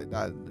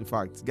 that in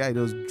fact, the guy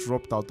just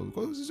dropped out of,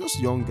 because he's just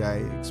a young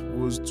guy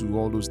exposed to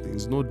all those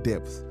things. No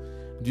depth.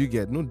 Do you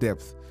get? No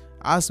depth.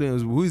 Ask me,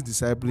 who is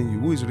discipling you?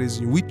 Who is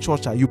raising you? Which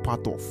church are you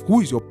part of?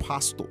 Who is your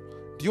pastor?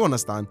 Do you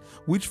understand?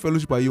 Which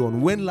fellowship are you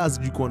on? When last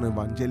did you go on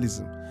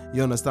evangelism?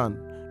 You understand?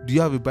 Do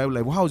you have a Bible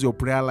life? How's your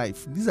prayer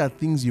life? These are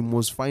things you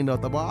must find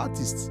out about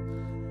artists,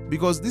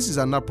 because this is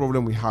another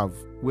problem we have,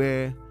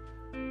 where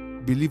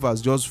believers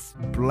just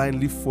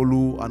blindly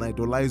follow and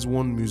idolize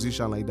one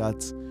musician like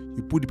that.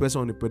 You put the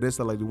person on the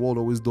pedestal like the world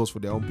always does for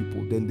their own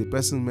people. Then the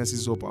person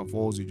messes up and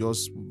falls. You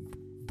just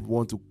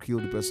want to kill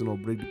the person or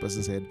break the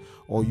person's head,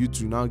 or you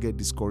to now get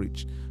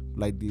discouraged.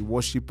 Like the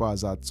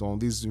worshippers at some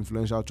of these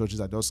influential churches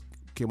that just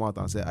came out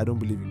and said, I don't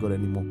believe in God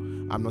anymore.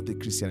 I'm not a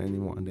Christian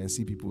anymore. And then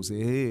see people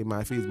say, hey,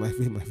 my faith,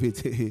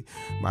 hey,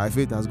 my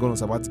faith has gone on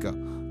sabbatical.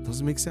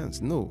 Doesn't make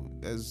sense. No,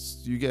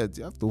 you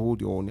have to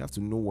hold your own. You have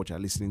to know what you're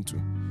listening to.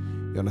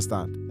 You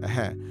understand?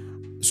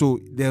 So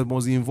there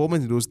must be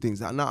involvement in those things.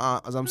 And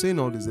now, as I'm saying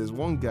all this, there's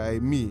one guy,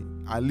 me,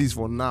 at least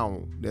for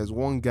now, there's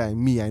one guy,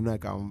 me, I know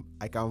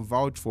I can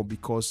vouch for,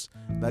 because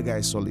that guy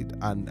is solid,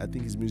 and I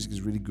think his music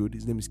is really good.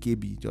 His name is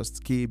KB,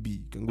 just KB. You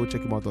can go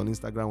check him out on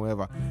Instagram,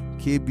 wherever.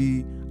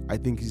 KB, I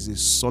think he's a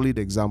solid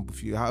example.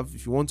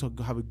 If you want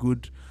to have a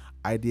good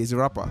idea, he's a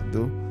rapper,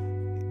 though.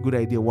 Good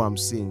idea what I'm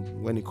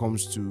saying when it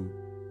comes to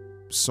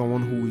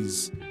someone who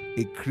is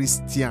a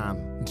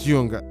Christian. Do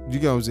you get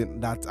what I'm saying?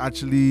 That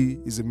actually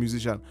is a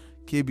musician.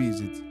 KB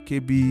is it?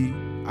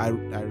 KB, I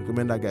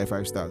recommend that guy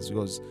 5 stars,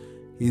 because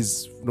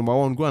he's number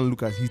one. Go and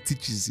look at, he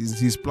teaches.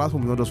 His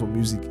platform is not just for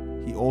music.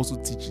 He also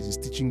teaches. He's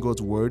teaching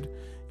God's word.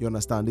 You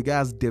understand? The guy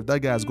has depth.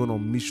 That guy has gone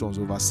on missions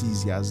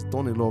overseas. He has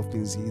done a lot of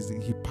things.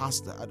 He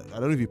passed. I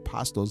don't know if he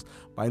passed us,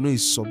 but I know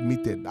he's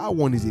submitted. That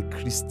one is a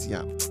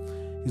Christian.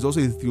 He's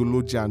also a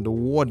theologian. The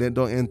word that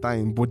don't enter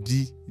in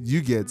body.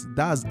 You get?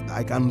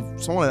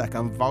 Someone that I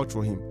can vouch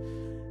for him.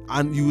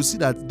 And you will see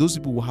that those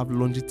people will have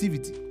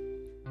longevity.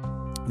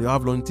 They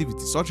have longevity.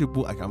 Such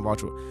people I can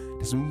vouch for.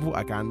 There's some people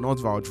I cannot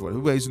vouch for. The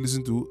people I used to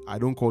listen to, I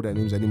don't call their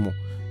names anymore.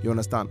 You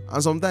understand?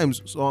 And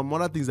sometimes some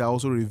other things that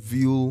also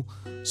reveal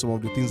some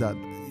of the things that,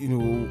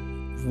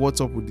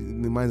 what's up with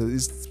the minds of,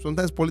 is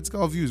sometimes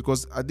political views.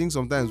 Because I think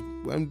sometimes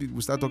when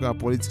we start talking about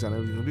politics and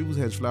everything, people's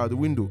heads fly out the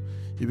window.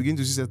 You begin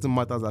to see certain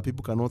matters that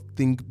people cannot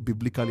think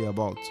biblically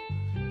about.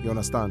 You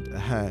understand?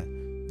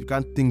 You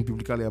can't think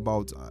biblically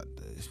about.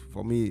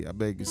 For me, I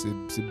beg, it's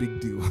a big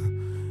deal.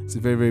 It's a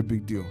very, very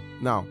big deal.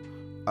 Now,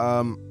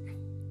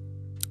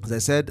 as I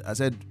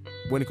said,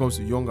 when it comes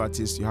to young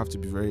artists, you have to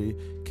be very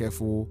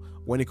careful.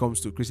 When it comes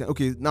to Christian,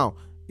 okay, now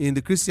in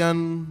the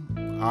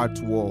Christian art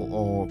world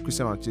or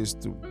Christian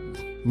artist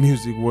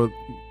music world,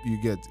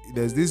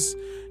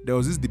 there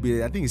was this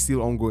debate. I think it's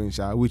still ongoing,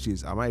 which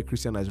is, am I a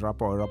Christian as a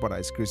rapper or a rapper that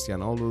is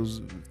Christian? All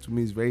those, to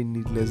me, is very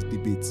needless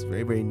debates.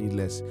 Very, very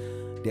needless.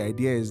 The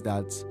idea is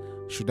that,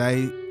 should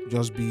I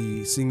just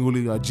be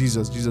singly about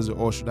Jesus,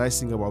 or should I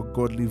sing about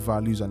godly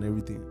values and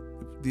everything?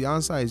 The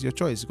answer is your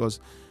choice, because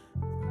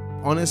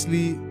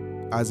honestly,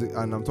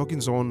 and I'm talking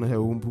to someone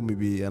who may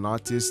be an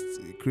artist,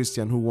 a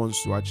Christian, who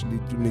wants to actually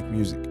make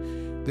music.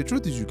 The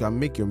truth is, you can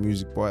make your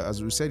music, but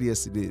as we said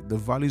yesterday, the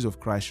values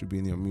of Christ should be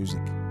in your music.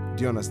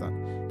 Do you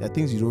understand? There are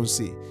things you don't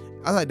say.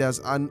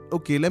 And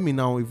okay, let me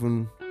now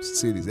even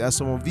say this. There are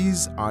some of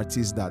these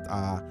artists that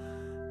are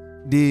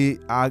they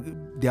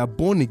are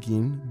born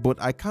again,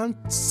 but I can't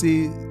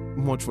say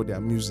much for their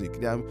music.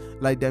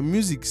 Their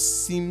music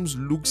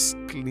looks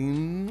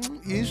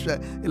clean-ish.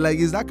 Like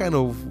it's that kind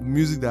of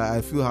music that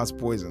I feel has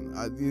poison.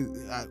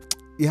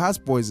 It has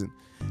poison.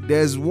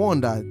 There's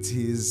one that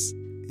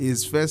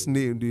his first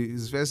name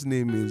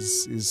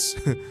is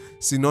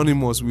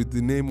synonymous with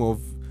the name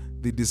of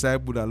the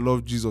disciple that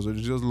loved Jesus, or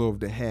Jesus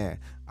loved the hair,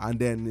 and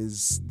then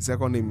his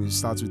second name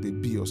starts with a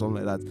B or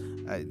something like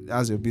that.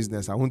 That's your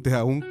business. I won't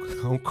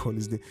call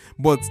his name.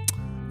 But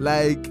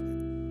like,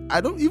 I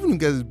don't even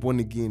get it born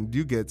again. Do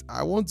you get?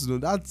 I want to know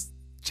that.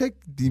 Check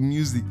the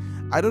music.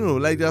 I don't know.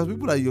 Like, there's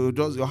people that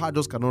your heart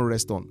just cannot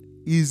rest on.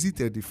 Is it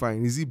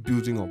edifying? Is it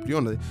building up?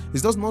 You know,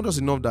 it's just not just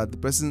enough that the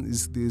person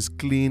is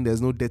clean, there's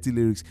no dirty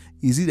lyrics.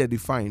 Is it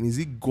edifying? Is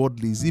it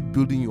godly? Is it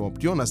building you up?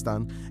 Do you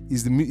understand?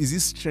 Is it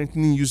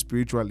strengthening you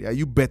spiritually? Are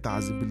you better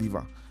as a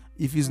believer?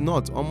 If it's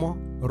not,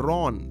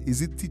 run.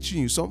 Is it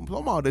teaching you?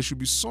 Somehow there should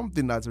be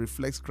something that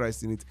reflects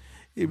Christ in it.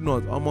 If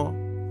not,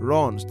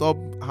 run. Stop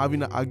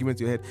having an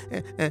argument in your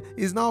head.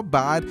 It's not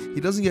bad.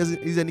 He doesn't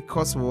use any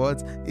curse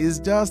words. It's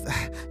just,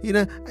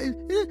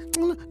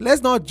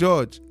 let's not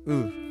judge.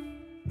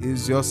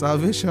 Is your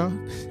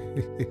salvation?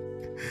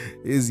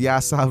 Is your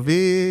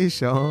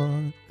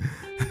salvation?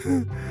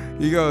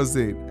 You get what I'm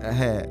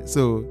saying?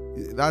 So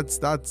that's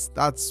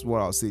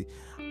what I'll say.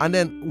 And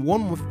then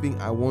one more thing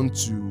I want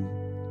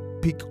to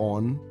pick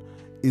on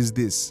is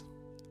this.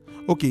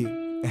 Okay,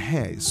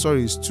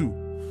 sorry, it's two.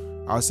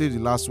 I'll say the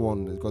last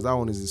one because that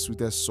one is the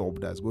sweetest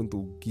sub that's going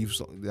to give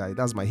some.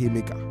 That's my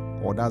haymaker,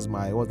 or that's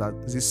my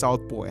is it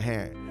southpaw?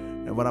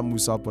 And when I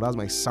move southpaw, that's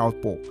my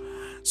southpaw.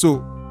 So,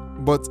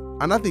 but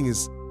another thing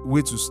is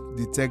way to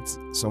detect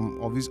some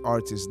of these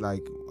artists,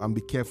 like, and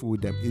be careful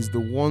with them, is the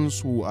ones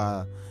who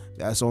are.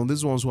 There are some of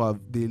these ones who have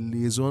they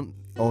liaise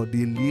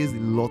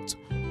a lot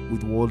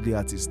with worldly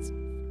artists.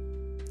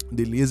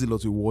 They liaise a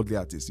lot with worldly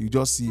artists. You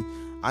just see,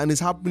 and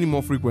it's happening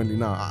more frequently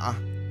now.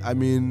 I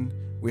mean,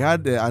 we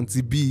had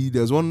Auntie B.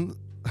 There's one.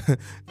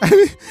 I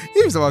mean,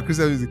 if it's about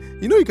Christian music,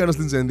 you cannot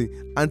listen to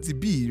anything. Auntie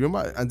B,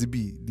 remember Auntie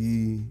B,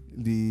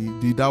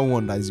 the that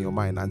one that is in your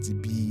mind, Auntie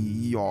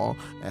B, or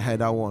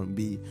that one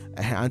B,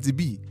 Auntie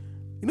B.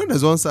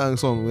 There's one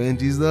song when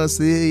Jesus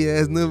say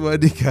yes,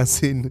 nobody can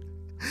say no.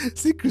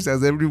 See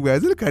Christians everywhere.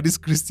 Look at these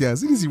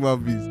Christians, see these human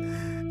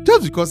beings.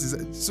 Just because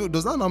so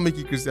does that not make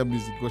it Christian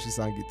music because she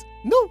sang it?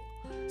 No.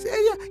 Say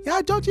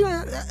judging.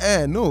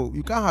 No,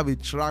 you can't have a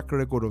track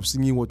record of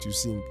singing what you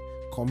sing,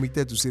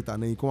 committed to Satan,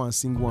 and then you come and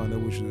sing one, and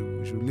then we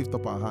should lift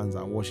up our hands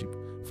and worship.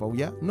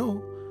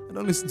 No, I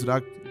don't listen to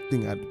that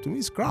thing. To me,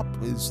 it's crap.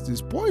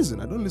 It's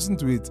poison. I don't listen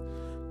to it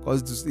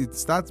because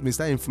it may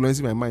start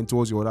influencing my mind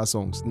towards your other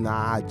songs.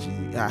 I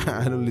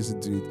don't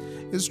listen to it.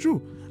 It's true,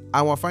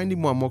 and we're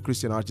finding more and more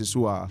Christian artists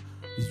who are,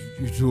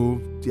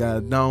 they are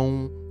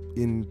now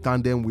in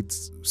tandem with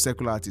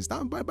secular artists. Now,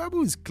 the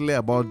Bible is clear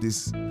about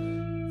this.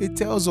 It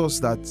tells us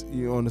that,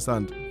 you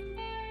understand.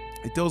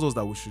 It tells us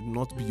that we should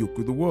not be yoked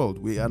with the world.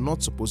 We are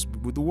not supposed to be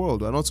with the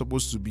world. We are not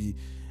supposed to be,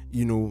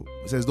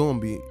 it says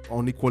don't be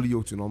unequally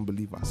yoked with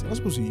unbelievers. You're not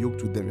supposed to be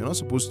yoked with them. You're not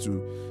supposed to,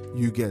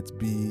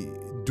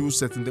 do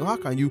certain things. How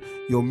can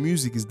your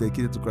music is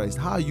dedicated to Christ.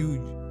 How are you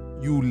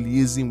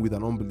liaising with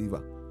an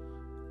unbeliever?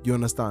 You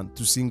understand?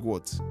 To sing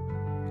what?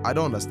 I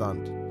don't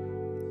understand.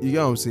 You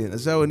get what I'm saying?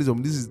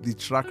 This is the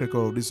track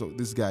record of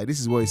this guy. This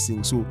is what he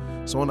sings. So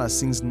someone that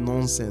sings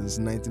nonsense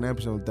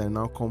 99% of the time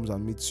now comes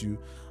and meets you,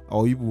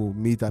 or you will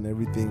meet and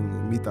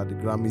everything, meet at the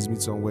Grammys,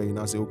 meet somewhere, you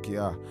now say, okay,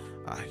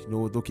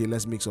 okay,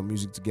 let's make some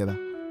music together.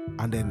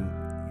 And then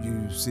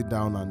you sit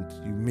down and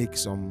you make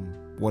some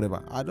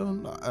whatever.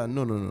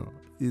 No.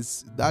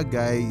 It's that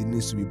guy, he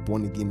needs to be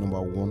born again,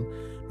 number one.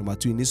 Number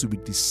two, he needs to be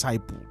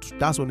discipled.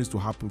 That's what needs to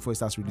happen before he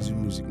starts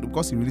releasing music.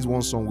 Because he released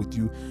one song with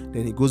you,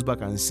 then he goes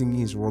back and singing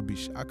his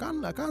rubbish. I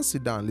can't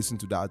sit down and listen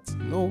to that.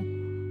 No.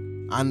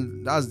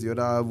 And that's the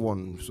other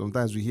one.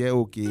 Sometimes we hear,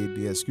 okay,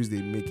 the excuse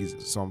they make is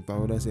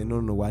sometimes they say, no,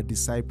 we're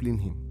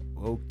discipling him.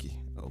 Okay,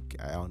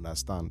 I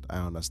understand.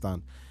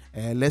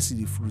 Let's see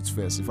the fruits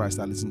first if I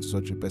start listening to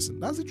such a person.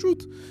 That's the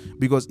truth.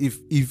 Because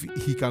if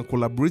he can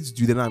collaborate with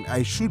you, then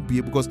I should be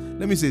able, because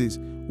let me say this,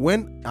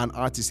 when an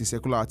artist, a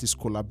secular artist,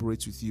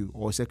 collaborates with you,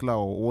 or a secular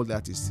or world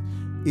artist,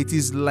 it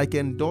is like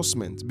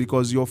endorsement,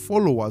 because your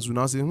followers will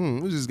now say,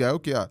 who's this guy?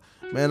 Okay,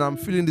 man, I'm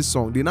feeling this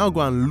song. They now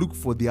go and look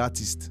for the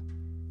artist.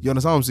 You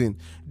understand what I'm saying?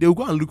 They will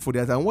go and look for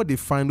that, and what they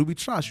find will be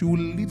trash. You will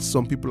lead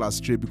some people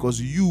astray because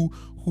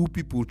who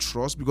people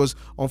trust. Because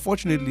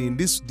unfortunately, in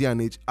this day and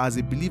age, as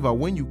a believer,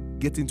 when you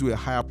get into a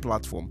higher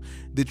platform,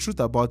 the truth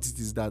about it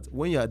is that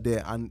when you are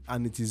there and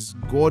it is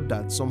God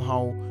that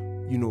somehow,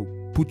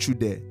 put you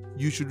there,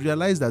 you should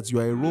realize that you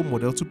are a role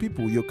model to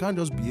people. You can't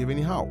just behave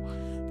anyhow.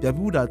 There are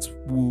people that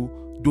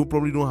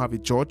probably don't have a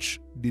church.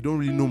 They don't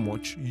really know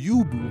much. You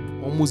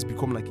will almost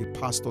become like a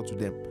pastor to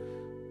them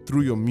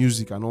through your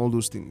music and all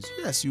those things.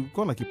 Yes, you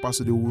become like a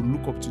pastor. They will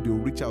look up to you. They will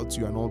reach out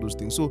to you and all those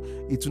things. So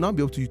it will now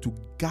be up to you to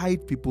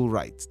guide people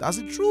right. That's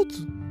the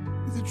truth.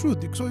 It's the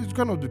truth. So you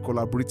cannot be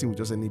collaborating with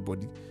just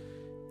anybody.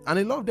 And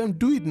a lot of them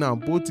do it now,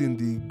 both in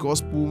the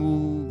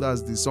gospel,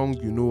 that's the songs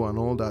and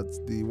all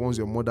that, the ones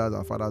your mothers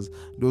and fathers,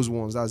 those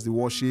ones, that's the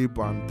worship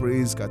and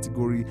praise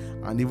category,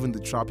 and even the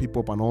trap, hip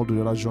hop, and all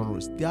the other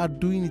genres. They are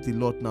doing it a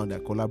lot now. They're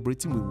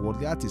collaborating with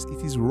worldly artists.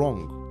 It is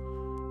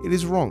wrong. It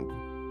is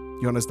wrong.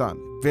 You understand?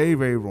 Very,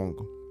 very wrong.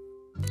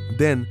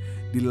 Then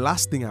the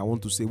last thing I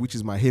want to say, which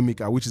is my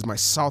haymaker, which is my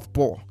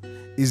southpaw,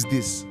 is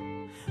this.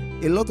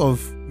 A lot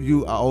of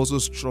you are also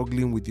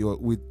struggling with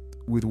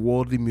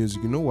worldly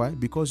music. You know why?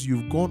 Because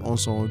you've gone on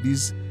some of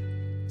these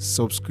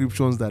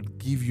subscriptions that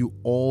give you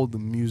all the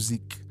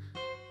music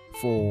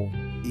for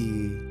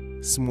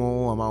a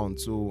small amount.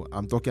 So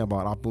I'm talking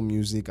about Apple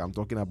Music, I'm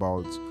talking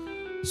about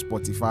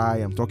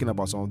Spotify, I'm talking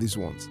about some of these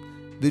ones.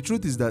 The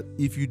truth is that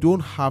if you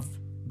don't have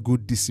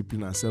good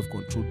discipline and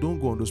self-control, don't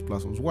go on those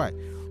platforms. Why?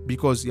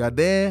 Because you are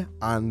there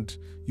and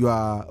you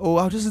are,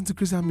 I'll just listen to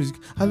Christian music.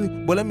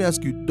 But let me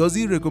ask you, does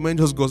he recommend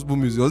just gospel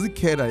music? Does he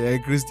care that you're a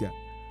Christian?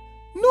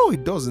 No,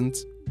 it doesn't.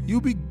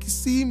 You'll be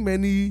seeing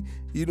many,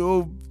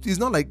 it's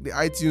not like the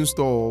iTunes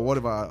store or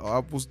whatever, or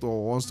Apple store,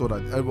 or one store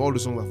that all the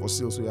songs are for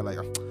sale. So you're like,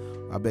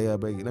 I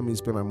beg, let me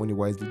spend my money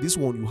wisely. This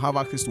one, you have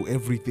access to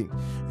everything.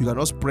 You can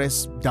just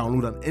press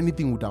download and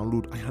anything will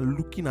download. And you're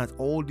looking at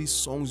all these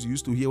songs you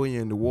used to hear when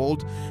you're in the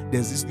world.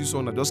 There's this new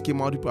song that just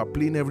came out. People are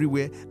playing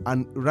everywhere.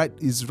 And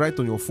it's right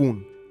on your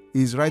phone.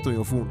 It's right on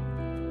your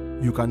phone.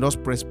 You can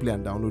just press play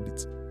and download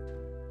it.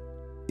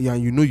 Yeah,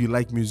 you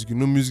like music.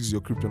 Music is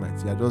your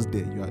kryptonite. You're just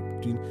there. You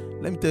are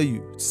doing. Let me tell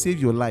you, save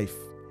your life.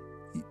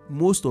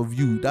 Most of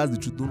you, that's the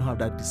truth, don't have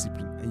that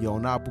discipline. And you're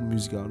on Apple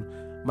Music.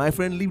 My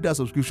friend, leave that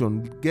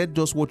subscription. Get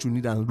just what you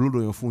need and load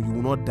on your phone. You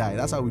will not die.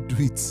 That's how we do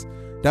it.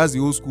 That's the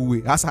old school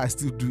way. That's how I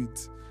still do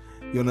it.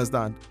 You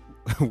understand?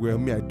 Well,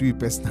 me, I do it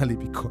personally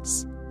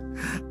because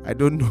I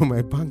don't know,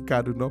 my bank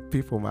card will not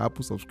pay for my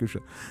Apple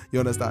subscription. You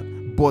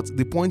understand? But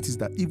the point is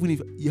that even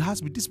if it has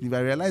to be disciplined, if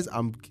I realize I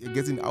will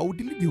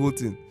delete the whole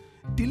thing.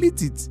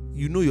 Delete it.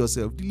 You know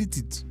yourself. Delete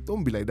it.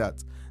 Don't be like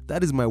that.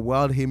 That is my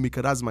wild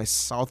haymaker. That's my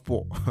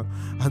southpaw.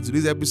 And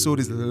today's episode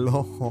is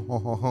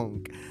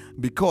long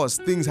because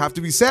things have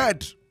to be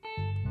said.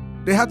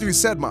 They have to be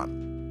said,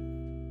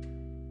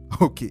 man.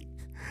 Okay.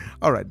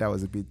 All right. That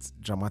was a bit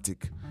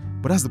dramatic,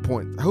 but that's the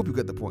point. I hope you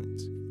get the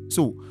point.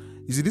 So,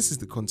 you see, this is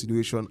the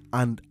continuation,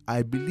 and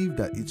I believe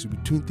that it should be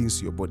doing things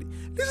to your body.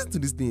 Listen to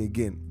this thing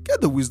again.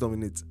 Get the wisdom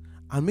in it,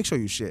 and make sure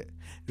you share.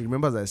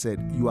 Remember, as I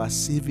said, you are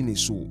saving a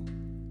soul.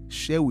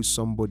 Share with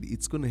somebody.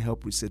 It's going to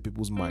help reset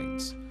people's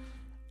minds.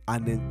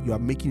 And then you are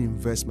making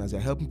investments.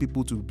 You're helping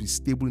people to be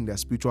stable in their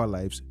spiritual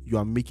lives. You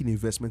are making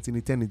investments in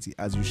eternity.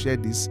 As you share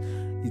this,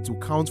 it will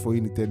count for you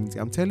in eternity.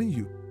 I'm telling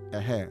you,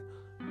 it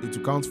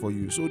will count for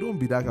you. So don't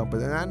be that kind of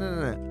person.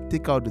 No.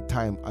 Take out the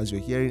time as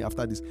you're hearing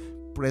after this.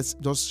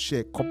 Just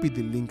share, copy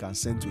the link and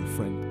send to a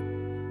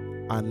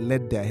friend. And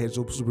let their heads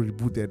also be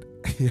rebooted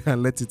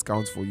and let it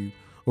count for you.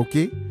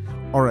 Okay?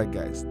 Alright,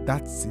 guys.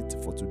 That's it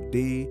for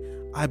today.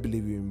 I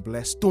believe you've been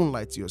blessed. Don't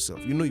lie to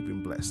yourself. You know you've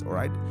been blessed, all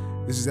right?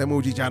 This is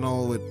MOG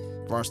channel with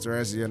Pastor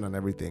Essien and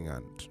everything.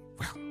 And,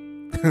 well,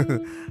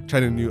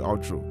 trying a new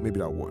outro. Maybe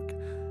that'll work.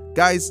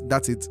 Guys,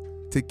 that's it.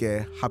 Take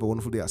care. Have a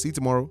wonderful day. I'll see you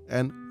tomorrow.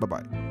 And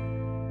bye-bye.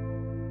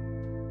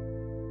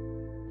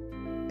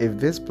 If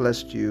this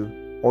blessed you,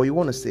 or you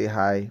want to say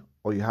hi,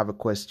 or you have a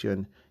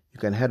question, you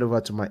can head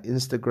over to my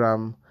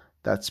Instagram.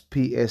 That's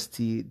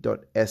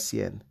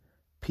pst.essien.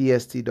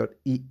 pst.essien.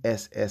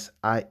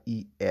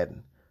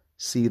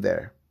 See you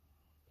there.